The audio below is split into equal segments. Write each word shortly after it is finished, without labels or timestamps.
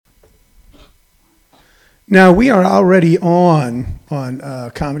Now, we are already on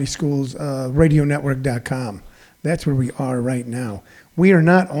Comedy Schools, radionetwork.com. That's where we are right now. We are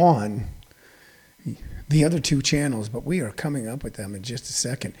not on the other two channels, but we are coming up with them in just a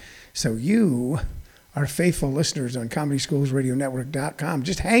second. So you, our faithful listeners on Comedy Schools, radionetwork.com,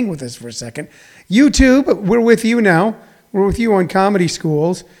 just hang with us for a second. YouTube, we're with you now. We're with you on Comedy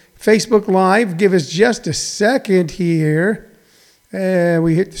Schools. Facebook Live, give us just a second here.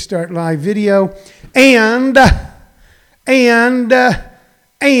 We hit the start live video. And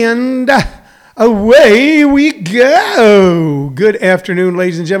away we go. Good afternoon,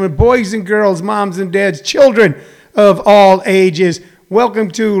 ladies and gentlemen, boys and girls, moms and dads, children of all ages.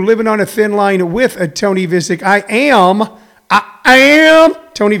 Welcome to Living on a Thin Line with Tony Visick. I am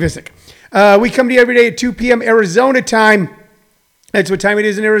Tony Visick. We come to you every day at 2 p.m. Arizona time. That's what time it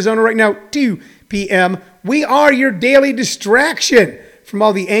is in Arizona right now, 2 p.m. We are your daily distraction from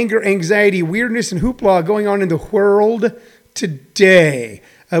all the anger, anxiety, weirdness, and hoopla going on in the world today.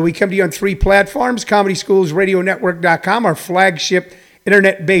 We come to you on 3 platforms: Comedy Schools, radionetwork.com, our flagship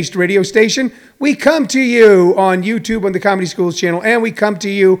internet-based radio station. We come to you on YouTube on the Comedy Schools channel, and we come to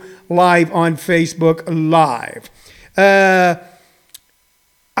you live on Facebook Live.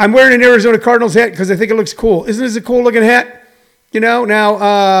 I'm wearing an Arizona Cardinals hat because I think it looks cool. Isn't this a cool-looking hat? You know, now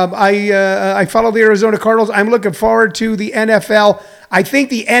I follow the Arizona Cardinals. I'm looking forward to the NFL. I think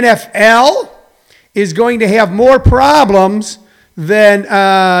the NFL is going to have more problems than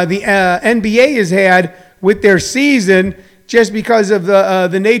the NBA has had with their season, just because of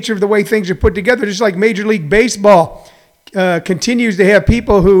the nature of the way things are put together. Just like Major League Baseball continues to have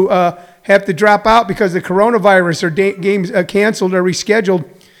people who have to drop out because of the coronavirus, or games canceled or rescheduled.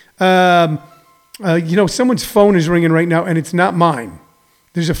 Someone's phone is ringing right now, and it's not mine.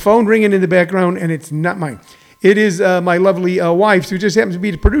 There's a phone ringing in the background, and it's not mine. It is my lovely wife, who just happens to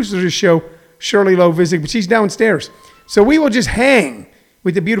be the producer of the show, Shirley Lowe Visick, but she's downstairs. So we will just hang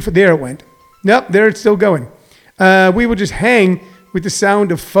with the beautiful... There it went. Nope, there it's still going. We will just hang with the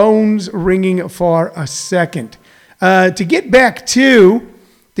sound of phones ringing for a second. To get back to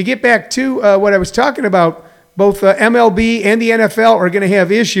what I was talking about, both MLB and the NFL are going to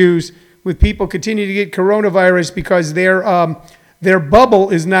have issues with people continuing to get coronavirus because their bubble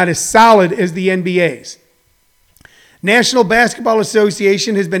is not as solid as the NBA's. National Basketball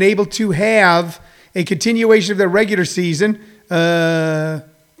Association has been able to have a continuation of their regular season,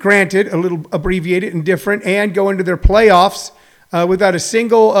 granted, a little abbreviated and different, and go into their playoffs without a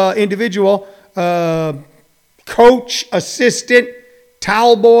single individual, coach, assistant,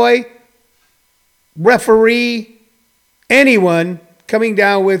 towel boy, referee, anyone coming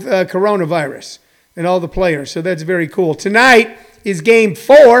down with coronavirus, and all the players. So that's very cool. Tonight is Game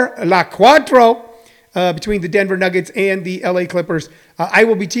 4, La Cuatro, between the Denver Nuggets and the LA Clippers. I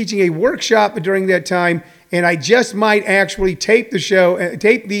will be teaching a workshop during that time, and I just might actually tape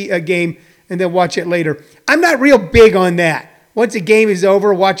the game, and then watch it later. I'm not real big on that. Once a game is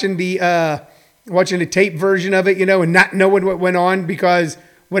over, watching the tape version of it, and not knowing what went on, because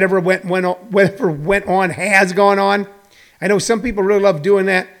whatever went on has gone on. I know some people really love doing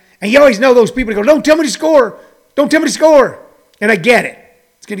that. And you always know those people who go, don't tell me to score. Don't tell me to score. And I get it.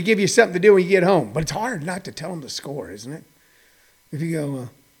 It's going to give you something to do when you get home. But it's hard not to tell them to score, isn't it? If you go,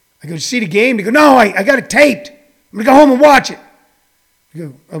 I go, see the game? They go, no, I got it taped. I'm going to go home and watch it. You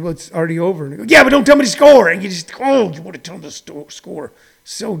go, oh, well, it's already over. And they go, yeah, but don't tell me to score. And you just, you want to tell them to score.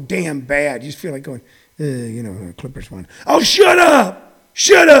 So damn bad. You just feel like going, Clippers won. Oh, shut up.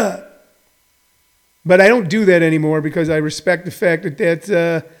 Shut up. But I don't do that anymore because I respect the fact that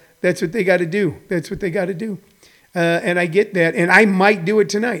that's what they got to do. That's what they got to do. And I get that. And I might do it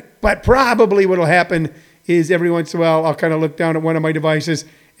tonight. But probably what will happen is every once in a while I'll kind of look down at one of my devices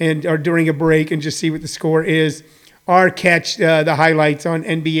or during a break and just see what the score is, or catch the highlights on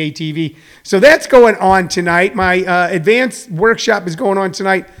NBA TV. So that's going on tonight. My advanced workshop is going on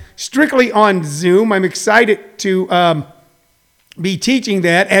tonight, strictly on Zoom. I'm excited to be teaching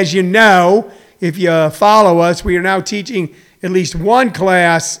that. As you know, if you follow us, we are now teaching at least one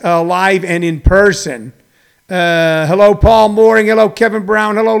class live and in person. Hello, Paul Mooring. Hello, Kevin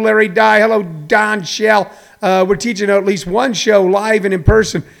Brown. Hello, Larry Dye. Hello, Don Shell. We're teaching at least one show live and in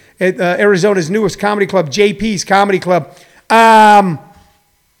person at Arizona's newest comedy club, JP's Comedy Club. I'm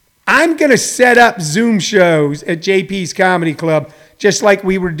going to set up Zoom shows at JP's Comedy Club, just like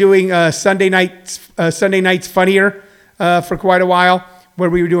we were doing Sunday Nights Funnier for quite a while, where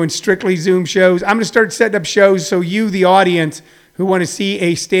we were doing strictly Zoom shows. I'm going to start setting up shows so you, the audience, who want to see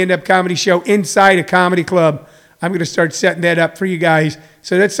a stand-up comedy show inside a comedy club, I'm going to start setting that up for you guys.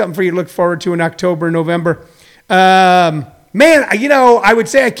 So that's something for you to look forward to in October, November. Man, I would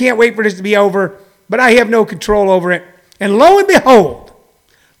say I can't wait for this to be over, but I have no control over it. And lo and behold,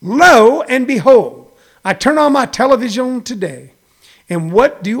 I turn on my television today, and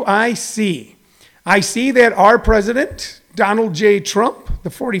what do I see? I see that our president, Donald J. Trump, the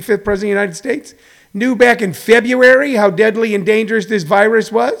 45th president of the United States, knew back in February how deadly and dangerous this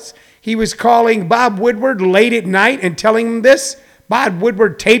virus was. He was calling Bob Woodward late at night and telling him this. Bob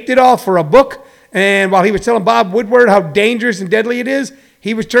Woodward taped it all for a book. And while he was telling Bob Woodward how dangerous and deadly it is,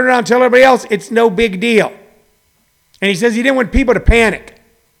 he was turning around and telling everybody else it's no big deal. And he says he didn't want people to panic.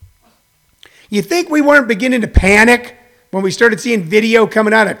 You think we weren't beginning to panic when we started seeing video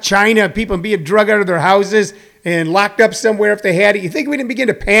coming out of China of people being drugged out of their houses and locked up somewhere if they had it? You think we didn't begin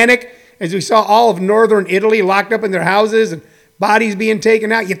to panic as we saw all of northern Italy locked up in their houses and bodies being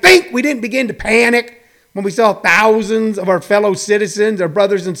taken out? You think we didn't begin to panic when we saw thousands of our fellow citizens, our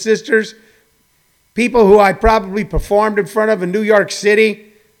brothers and sisters, people who I probably performed in front of in New York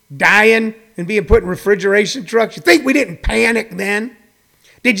City, dying and being put in refrigeration trucks? You think we didn't panic then?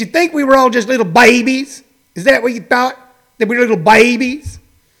 Did you think we were all just little babies? Is that what you thought? That we were little babies?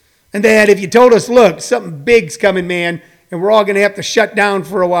 And that if you told us, look, something big's coming, man, and we're all going to have to shut down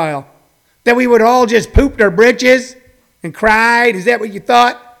for a while, that we would all just pooped our britches and cried? Is that what you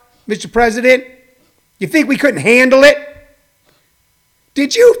thought, Mr. President? You think we couldn't handle it?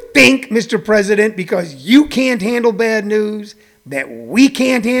 Did you think, Mr. President, because you can't handle bad news, that we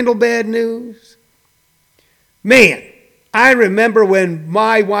can't handle bad news? Man, I remember when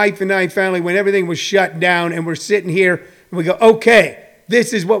my wife and I finally, when everything was shut down and we're sitting here and we go, okay,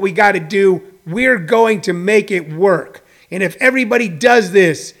 this is what we got to do. We're going to make it work. And if everybody does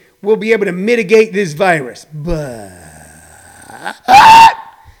this, we'll be able to mitigate this virus. But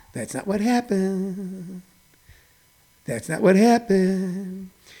that's not what happened. That's not what happened.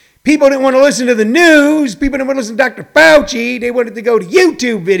 People didn't want to listen to the news. People didn't want to listen to Dr. Fauci. They wanted to go to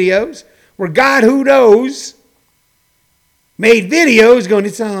YouTube videos where God who knows made videos going,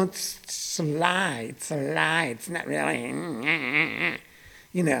 it's a lie, it's not really.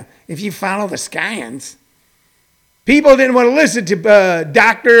 You know, if you follow the scans. People didn't want to listen to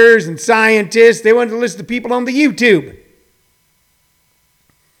doctors and scientists. They wanted to listen to people on the YouTube.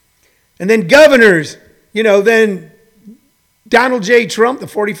 And then governors, then Donald J. Trump, the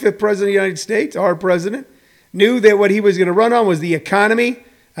 45th president of the United States, our president, knew that what he was going to run on was the economy.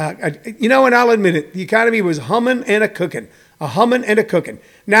 And I'll admit it, the economy was humming and a cooking. A humming and a cooking.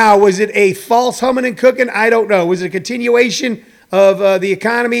 Now, was it a false humming and cooking? I don't know. Was it a continuation of the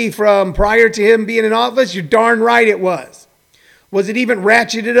economy from prior to him being in office? You're darn right it was. Was it even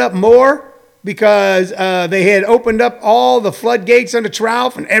ratcheted up more because they had opened up all the floodgates on the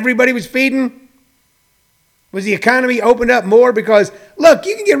trough and everybody was feeding? Was the economy opened up more because, look,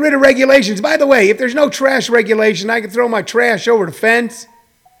 you can get rid of regulations. By the way, if there's no trash regulation, I can throw my trash over the fence.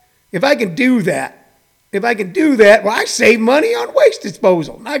 If I can do that, well, I save money on waste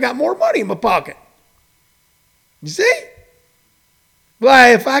disposal. And I got more money in my pocket. You see?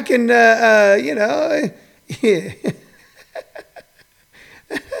 Well, if I can,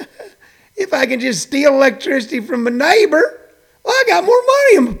 if I can just steal electricity from my neighbor, well, I got more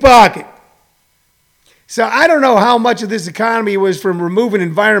money in my pocket. So I don't know how much of this economy was from removing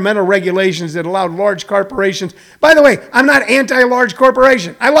environmental regulations that allowed large corporations. By the way, I'm not anti-large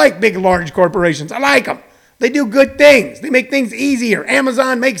corporation. I like big, large corporations. I like them. They do good things. They make things easier.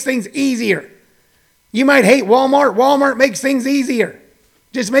 Amazon makes things easier. You might hate Walmart. Walmart makes things easier.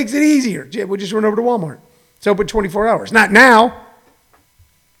 Just makes it easier. We'll just run over to Walmart. It's open 24 hours. Not now.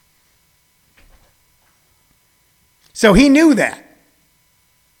 So he knew that.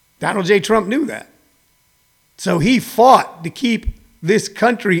 Donald J. Trump knew that. So he fought to keep this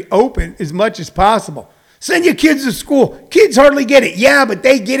country open as much as possible. Send your kids to school. Kids hardly get it. Yeah, but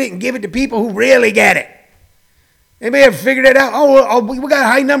they get it and give it to people who really get it. Anybody ever figured it out? Oh, we got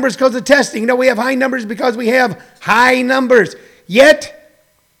high numbers because of testing. No, we have high numbers because we have high numbers. Yet,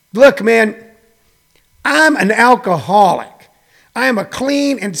 look, man, I'm an alcoholic. I am a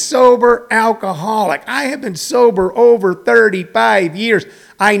clean and sober alcoholic. I have been sober over 35 years.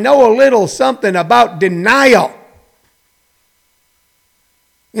 I know a little something about denial.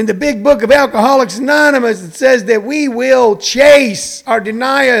 In the big book of Alcoholics Anonymous, it says that we will chase our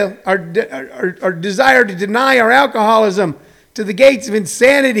denial, our desire to deny our alcoholism to the gates of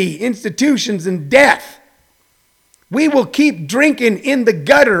insanity, institutions, and death. We will keep drinking in the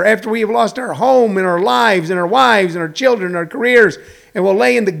gutter after we have lost our home and our lives and our wives and our children and our careers, and we'll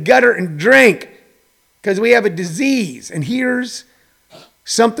lay in the gutter and drink because we have a disease. And here's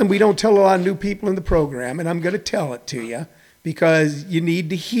something we don't tell a lot of new people in the program, and I'm going to tell it to you because you need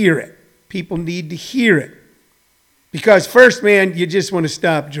to hear it. People need to hear it. Because first, man, you just want to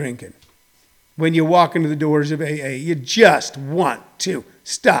stop drinking. when you walk into the doors of AA. You just want to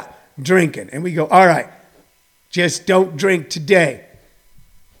stop drinking. And we go, all right, just don't drink today.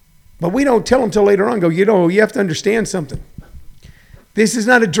 But we don't tell them until later on, you have to understand something. This is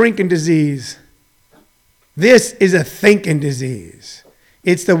not a drinking disease. This is a thinking disease.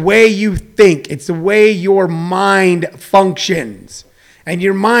 It's the way you think. It's the way your mind functions. And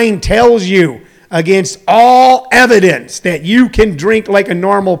your mind tells you against all evidence that you can drink like a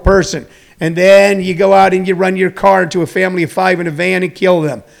normal person. And then you go out and you run your car into a family of 5 in a van and kill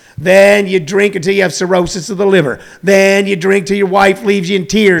them. Then you drink until you have cirrhosis of the liver. Then you drink till your wife leaves you in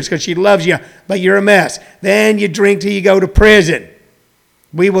tears because she loves you, but you're a mess. Then you drink till you go to prison.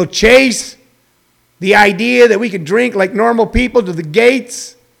 We will chase the idea that we can drink like normal people to the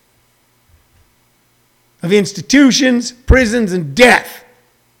gates of institutions, prisons, and death.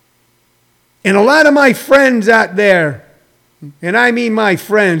 And a lot of my friends out there, and I mean my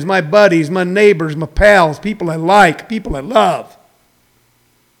friends, my buddies, my neighbors, my pals, people I like, people I love,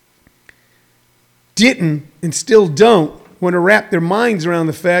 didn't and still don't want to wrap their minds around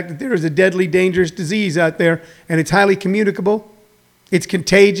the fact that there is a deadly, dangerous disease out there, and it's highly communicable, it's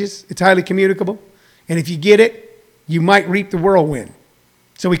contagious, it's highly communicable, and if you get it, you might reap the whirlwind.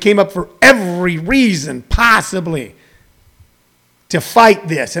 So we came up for every reason possibly to fight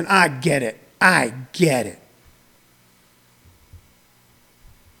this, and I get it. I get it.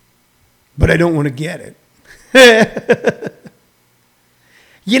 But I don't want to get it.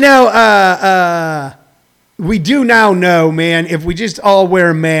 We do now know, man, if we just all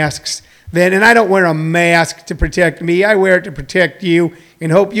wear masks, then, and I don't wear a mask to protect me, I wear it to protect you,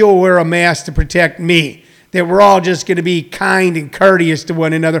 and hope you'll wear a mask to protect me. That we're all just going to be kind and courteous to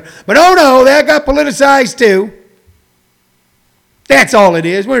one another. But oh no, that got politicized too. That's all it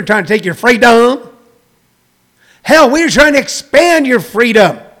is. We're trying to take your freedom. Hell, we're trying to expand your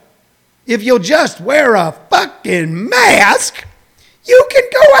freedom. If you'll just wear a fucking mask, you can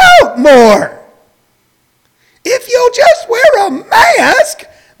go out more. If you'll just wear a mask,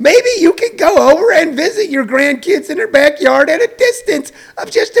 maybe you can go over and visit your grandkids in their backyard at a distance of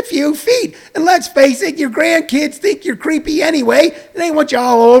just a few feet. And let's face it, your grandkids think you're creepy anyway. They want you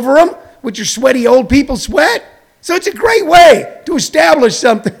all over them with your sweaty old people sweat. So it's a great way to establish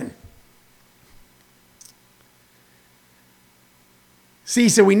something. See,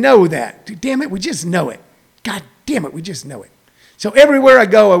 so we know that. Dude, damn it, we just know it. God damn it, we just know it. So everywhere I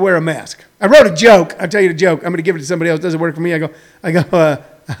go, I wear a mask. I wrote a joke. I'll tell you the joke. I'm going to give it to somebody else. It doesn't work for me.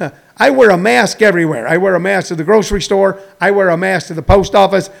 I wear a mask everywhere. I wear a mask to the grocery store. I wear a mask to the post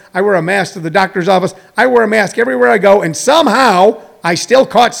office. I wear a mask to the doctor's office. I wear a mask everywhere I go, and somehow I still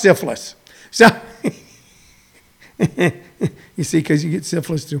caught syphilis. So, you see, because you get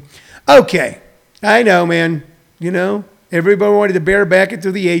syphilis too. Okay, I know, man. You know, everybody wanted to bareback it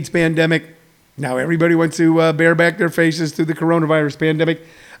through the AIDS pandemic. Now everybody wants to bareback their faces through the coronavirus pandemic.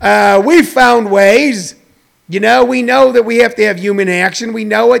 We found ways. You know, we know that we have to have human action. We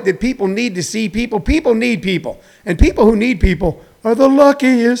know it, that people need to see people. People need people. And people who need people are the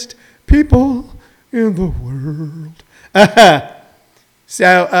luckiest people in the world.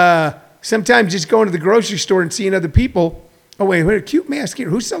 So sometimes just going to the grocery store and seeing other people. Oh, wait, a cute mask here.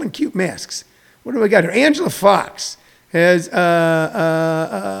 Who's selling cute masks? What do I got here? Angela Fox has a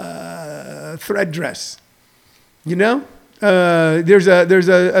thread dress. You know? There's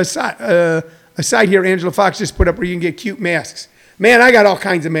a site here Angela Fox just put up where you can get cute masks. Man, I got all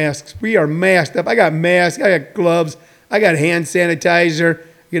kinds of masks. We are masked up. I got masks. I got gloves. I got hand sanitizer.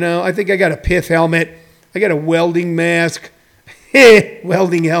 You know, I think I got a pith helmet. I got a welding mask.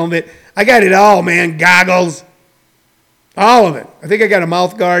 Welding helmet. I got it all, man. Goggles. All of it. I think I got a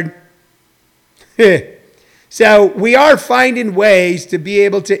mouth guard. So we are finding ways to be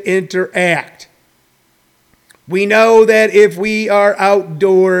able to interact. We know that if we are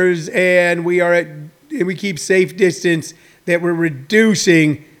outdoors and we keep safe distance, that we're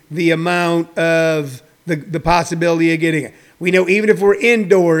reducing the amount of the possibility of getting it. We know even if we're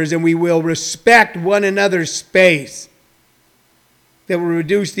indoors and we will respect one another's space, that will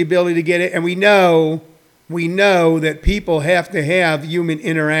reduce the ability to get it. And we know that people have to have human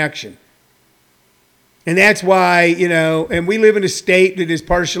interaction. And that's why, you know, and we live in a state that is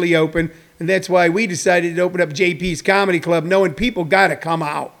partially open. And that's why we decided to open up JP's Comedy Club, knowing people got to come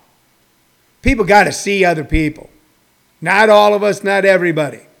out. People got to see other people. Not all of us, not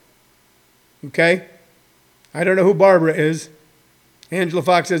everybody. Okay? I don't know who Barbara is. Angela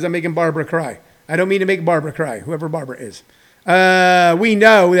Fox says, I'm making Barbara cry. I don't mean to make Barbara cry, whoever Barbara is. We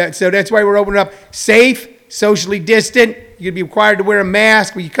know that, so that's why we're opening up safe, socially distant. You're going to be required to wear a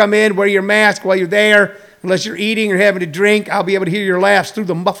mask. When you come in, wear your mask while you're there. Unless you're eating or having a drink, I'll be able to hear your laughs through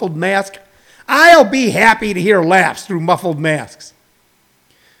the muffled mask. I'll be happy to hear laughs through muffled masks.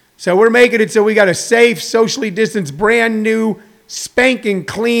 So we're making it so we got a safe, socially distanced, brand new, spanking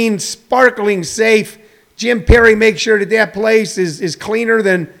clean, sparkling safe. Jim Perry makes sure that that place is cleaner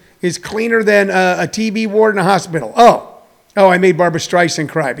than a TB ward in a hospital. Oh, I made Barbra Streisand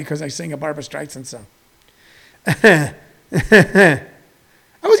cry because I sang a Barbra Streisand song. I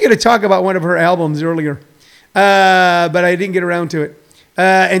was going to talk about one of her albums earlier, but I didn't get around to it.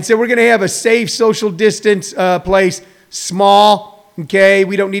 And so we're going to have a safe social distance place, small, okay?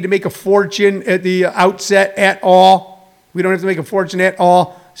 We don't need to make a fortune at the outset at all. We don't have to make a fortune at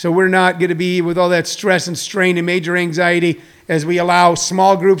all. So we're not going to be with all that stress and strain and major anxiety as we allow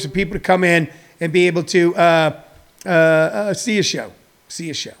small groups of people to come in and be able to see a show,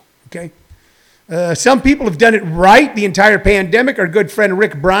 okay? Some people have done it right the entire pandemic. Our good friend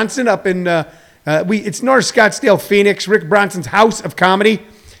Rick Bronson up in, it's North Scottsdale, Phoenix, Rick Bronson's House of Comedy.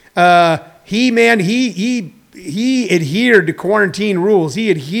 He adhered to quarantine rules.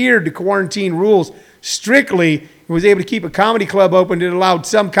 He adhered to quarantine rules strictly and was able to keep a comedy club open that allowed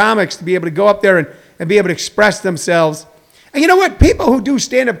some comics to be able to go up there and be able to express themselves. And you know what? People who do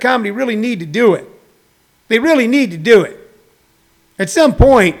stand-up comedy really need to do it. They really need to do it. At some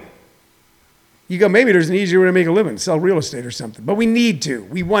point, you go, maybe there's an easier way to make a living, sell real estate or something. But we need to.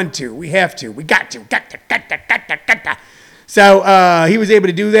 We want to. We have to. We got to. So he was able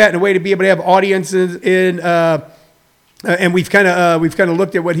to do that in a way to be able to have audiences in, and we've kind of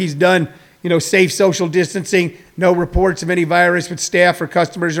looked at what he's done. You know, safe social distancing, no reports of any virus with staff or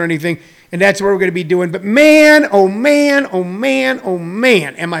customers or anything. And that's what we're going to be doing. But man, oh man, oh man, oh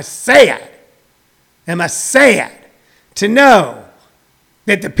man, am I sad to know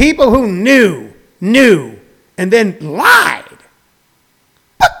that the people who knew, and then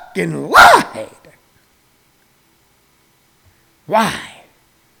fucking lied. Why?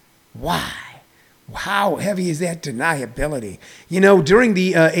 How heavy is that deniability? You know, during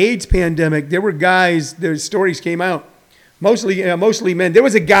the AIDS pandemic, there were guys, their stories came out, mostly men. There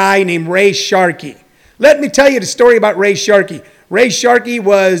was a guy named Ray Sharkey. Let me tell you the story about Ray Sharkey. Ray Sharkey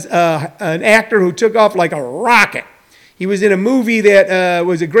was an actor who took off like a rocket. He was in a movie that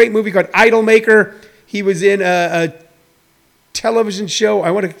was a great movie called Idolmaker. He was in a television show.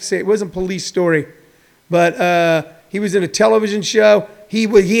 I want to say it wasn't Police Story, but he was in a television show. He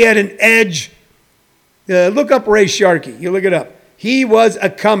had an edge. Look up Ray Sharkey. You look it up. He was a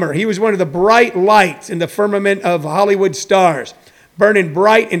comer. He was one of the bright lights in the firmament of Hollywood stars, burning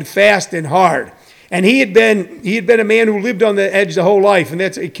bright and fast and hard. And he had been a man who lived on the edge the whole life, and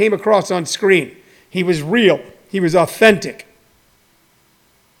it came across on screen. He was real. He was authentic.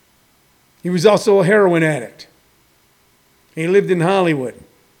 He was also a heroin addict. He lived in Hollywood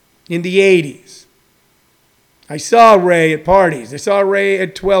in the 80s. I saw Ray at parties. I saw Ray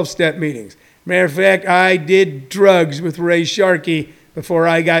at 12-step meetings. Matter of fact, I did drugs with Ray Sharkey before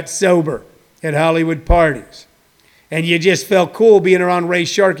I got sober at Hollywood parties. And you just felt cool being around Ray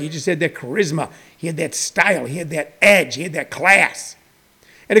Sharkey. He just had that charisma. He had that style. He had that edge. He had that class.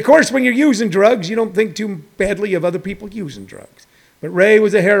 And of course, when you're using drugs, you don't think too badly of other people using drugs. But Ray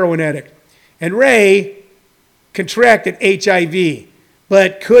was a heroin addict. And Ray contracted HIV,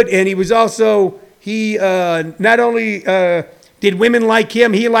 and he was also, not only did women like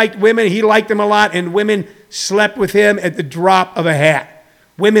him, he liked women, he liked them a lot, and women slept with him at the drop of a hat.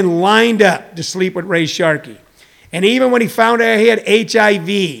 Women lined up to sleep with Ray Sharkey. And even when he found out he had HIV,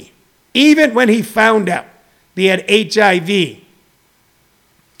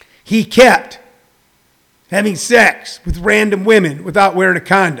 he kept having sex with random women without wearing a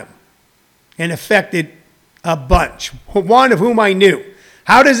condom and affected a bunch, one of whom I knew.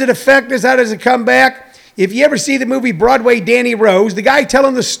 How does it affect us? How does it come back? If you ever see the movie Broadway Danny Rose, the guy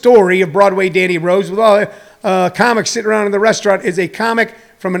telling the story of Broadway Danny Rose with all comics sitting around in the restaurant is a comic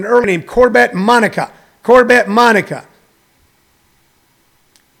from an early named Corbett Monica. Corbett Monica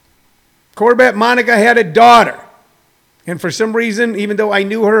had a daughter. And for some reason, even though I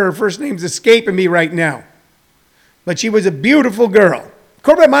knew her first name's escaping me right now. But she was a beautiful girl.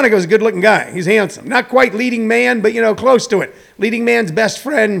 Corbett Monica was a good-looking guy. He's handsome. Not quite leading man, but, close to it. Leading man's best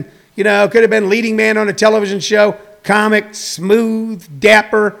friend, could have been leading man on a television show. Comic, smooth,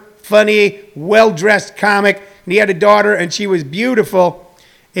 dapper, funny, well-dressed comic. And he had a daughter, and she was beautiful.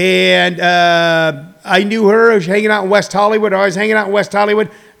 And I knew her. I was hanging out in West Hollywood.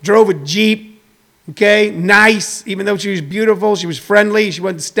 Drove a Jeep. Okay, nice. Even though she was beautiful, she was friendly. She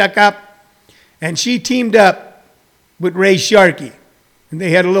wasn't stuck up. And she teamed up with Ray Sharkey. And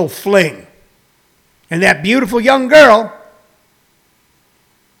they had a little fling. And that beautiful young girl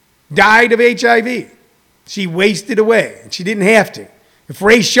died of HIV. She wasted away. And she didn't have to. If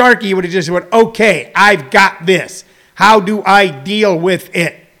Ray Sharkey would have just went, okay, I've got this. How do I deal with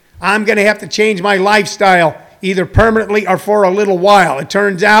it? I'm going to have to change my lifestyle either permanently or for a little while. It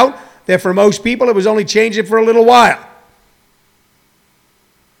turns out that for most people, it was only changing for a little while.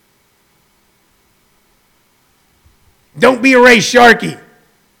 Don't be a Ray Sharkey.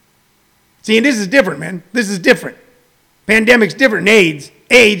 See, and this is different, man. This is different. Pandemic's different than AIDS.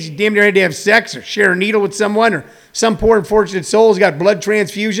 AIDS, you damn near had to have sex or share a needle with someone, or some poor unfortunate souls got blood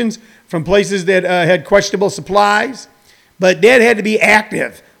transfusions from places that had questionable supplies. But that had to be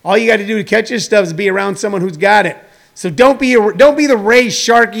active. All you got to do to catch this stuff is be around someone who's got it. So don't be the Ray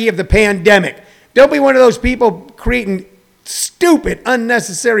Sharkey of the pandemic. Don't be one of those people creating stupid,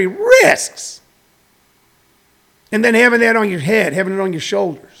 unnecessary risks and then having that on your head, having it on your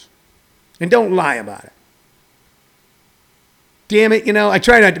shoulders. And don't lie about it. Damn it, I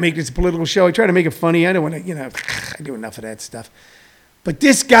try not to make this a political show. I try to make it funny. I don't want to, I do enough of that stuff. But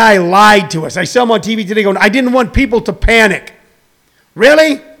this guy lied to us. I saw him on TV today going, I didn't want people to panic.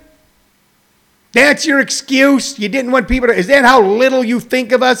 Really? That's your excuse? You didn't want people to... Is that how little you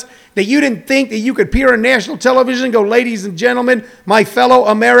think of us? That you didn't think that you could appear on national television and go, ladies and gentlemen, my fellow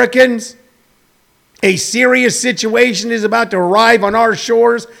Americans, a serious situation is about to arrive on our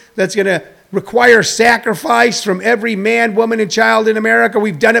shores that's going to require sacrifice from every man, woman, and child in America.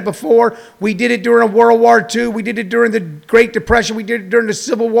 We've done it before. We did it during World War II. We did it during the Great Depression. We did it during the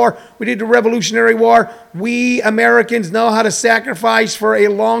Civil War. We did the Revolutionary War. We Americans know how to sacrifice for a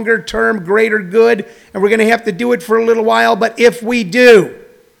longer term, greater good, and we're going to have to do it for a little while. But if we do,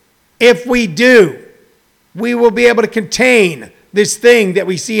 we will be able to contain this thing that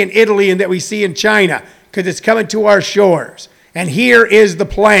we see in Italy and that we see in China, because it's coming to our shores. And here is the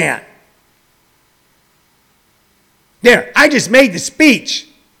plan. There, I just made the speech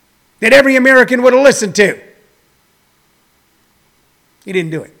that every American would have listened to. He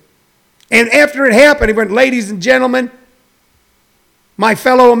didn't do it. And after it happened, he went, ladies and gentlemen, my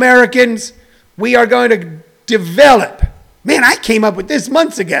fellow Americans, we are going to develop. Man, I came up with this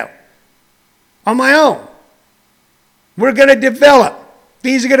months ago on my own. We're going to develop.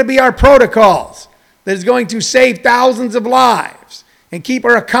 These are going to be our protocols that is going to save thousands of lives and keep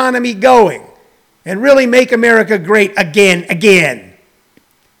our economy going. And really make America great again.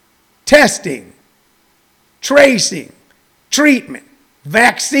 Testing, tracing, treatment,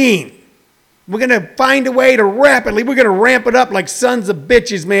 vaccine. We're going to find a way to we're going to ramp it up like sons of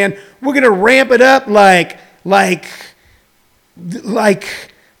bitches, man. We're going to ramp it up like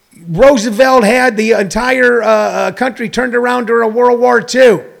Roosevelt had the entire country turned around during World War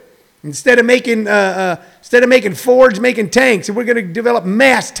II. Instead of making Fords, making tanks. And we're going to develop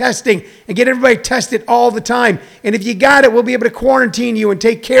mass testing and get everybody tested all the time. And if you got it, we'll be able to quarantine you and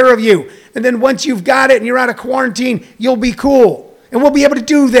take care of you. And then once you've got it and you're out of quarantine, you'll be cool. And we'll be able to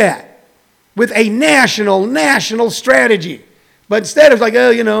do that with a national strategy. But instead of like,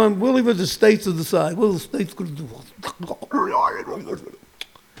 we'll leave the states to decide. Well, the states going to do it.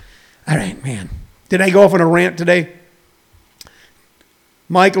 All right, man. Did I go off on a rant today?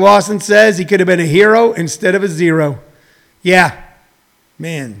 Mike Lawson says he could have been a hero instead of a zero. Yeah.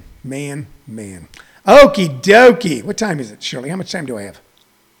 Man. Okie dokie. What time is it, Shirley? How much time do I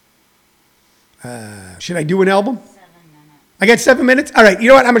have? Should I do an album? 7 minutes. I got 7 minutes? All right. You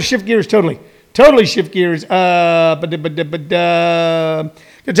know what? I'm going to shift gears totally. Totally shift gears. Going to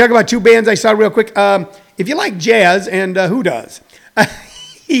talk about two bands I saw real quick. If you like jazz, and who does?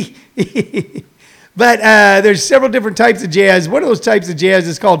 But there's several different types of jazz. One of those types of jazz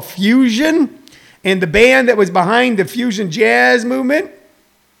is called fusion. And the band that was behind the fusion jazz movement,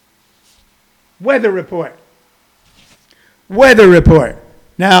 Weather Report.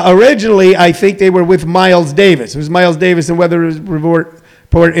 Now, originally, I think they were with Miles Davis. It was Miles Davis and Weather Report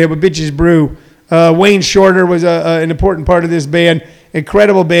with Bitches Brew. Wayne Shorter was an important part of this band.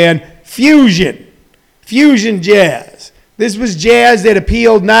 Incredible band. Fusion jazz. This was jazz that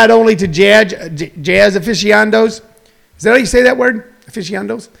appealed not only to jazz aficionados. Is that how you say that word?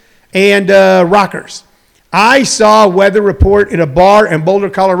 Aficionados? And rockers. I saw Weather Report in a bar in Boulder,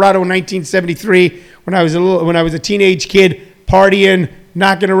 Colorado in 1973 when I was a teenage kid, partying,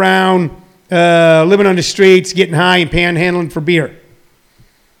 knocking around, living on the streets, getting high and panhandling for beer.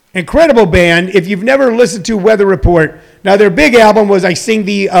 Incredible band. If you've never listened to Weather Report, now their big album was I Sing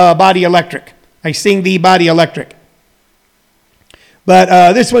Thee Body Electric.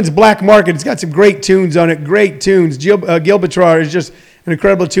 But this one's Black Market. It's got some great tunes on it. Great tunes. Gil Batrar is just an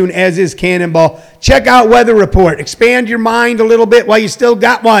incredible tune, as is Cannonball. Check out Weather Report. Expand your mind a little bit while you still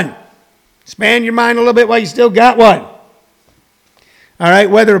got one. All right,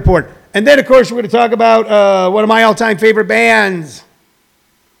 Weather Report. And then, of course, we're going to talk about one of my all-time favorite bands,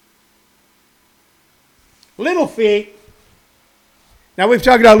 Little Feat. Now, we've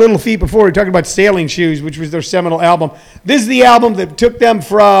talked about Little Feat before. We talked about Sailing Shoes, which was their seminal album. This is the album that took them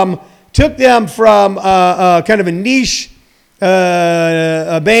from kind of a niche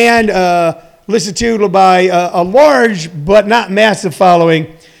a band listened to by a large but not massive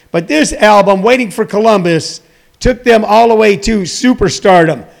following. But this album, Waiting for Columbus, took them all the way to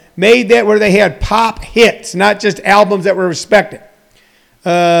superstardom. Made that where they had pop hits, not just albums that were respected.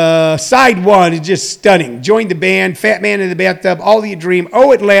 Side one is just stunning. Joined the band, Fat Man in the Bathtub, All You Dream,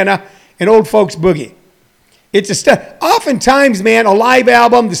 Oh Atlanta, and Old Folks Boogie. It's a oftentimes, man, a live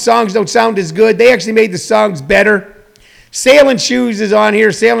album, the songs don't sound as good. They actually made the songs better. Sailing Shoes is on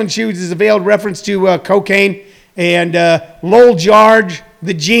here. Sailing Shoes is a veiled reference to cocaine. And Lowell George,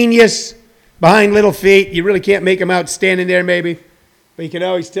 the genius behind Little Feat. You really can't make him out standing there, maybe. But you can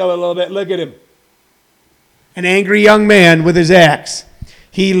always tell a little bit. Look at him. An angry young man with his axe.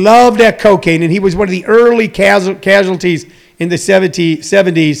 He loved that cocaine, and he was one of the early casualties in the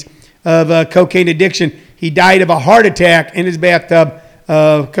 70s of cocaine addiction. He died of a heart attack in his bathtub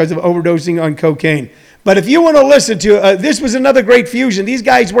because of overdosing on cocaine. But if you want to listen to, this was another great fusion. These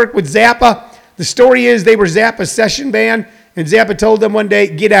guys worked with Zappa. The story is they were Zappa's session band, and Zappa told them one day,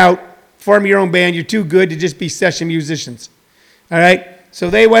 get out, form your own band. You're too good to just be session musicians. All right? So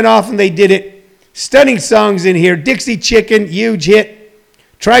they went off and they did it. Stunning songs in here. Dixie Chicken, huge hit.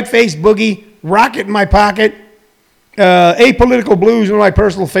 Tribe-Faced Boogie, Rocket in My Pocket. Apolitical Blues, one of my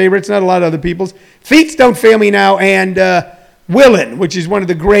personal favorites, not a lot of other people's. Feats Don't Fail Me Now, and Willin', which is one of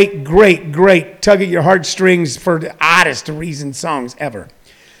the great tug at your heartstrings for the oddest reason songs ever.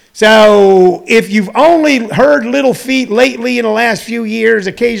 So if you've only heard Little Feat lately in the last few years,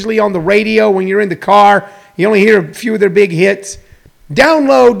 occasionally on the radio when you're in the car, you only hear a few of their big hits,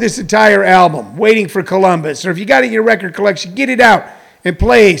 download this entire album, Waiting for Columbus. Or if you got it in your record collection, get it out and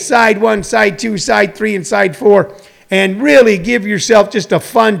play side 1, side 2, side 3, and side 4. And really give yourself just a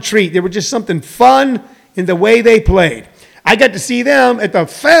fun treat. There was just something fun in the way they played. I got to see them at the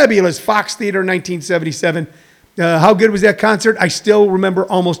fabulous Fox Theater in 1977. How good was that concert? I still remember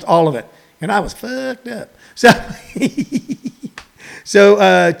almost all of it. And I was fucked up. So,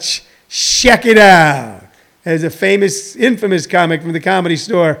 check it out. As a infamous comic from the Comedy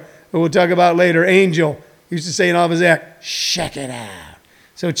Store, who we'll talk about later, Angel, used to say in all of his act, check it out.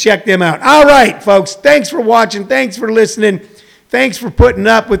 So check them out. All right, folks. Thanks for watching. Thanks for listening. Thanks for putting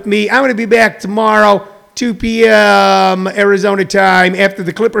up with me. I'm going to be back tomorrow, 2 p.m. Arizona time, after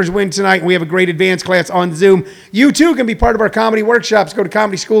the Clippers win tonight, and we have a great advanced class on Zoom. You, too, can be part of our comedy workshops. Go to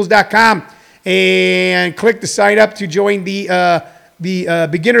comedyschools.com and click to sign up to join the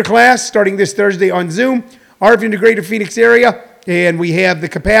beginner class starting this Thursday on Zoom. Or if you're in the greater Phoenix area and we have the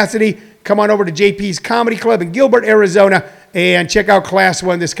capacity, come on over to JP's Comedy Club in Gilbert, Arizona, and check out Class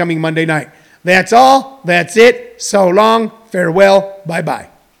 1 this coming Monday night. That's all. That's it. So long. Farewell. Bye-bye.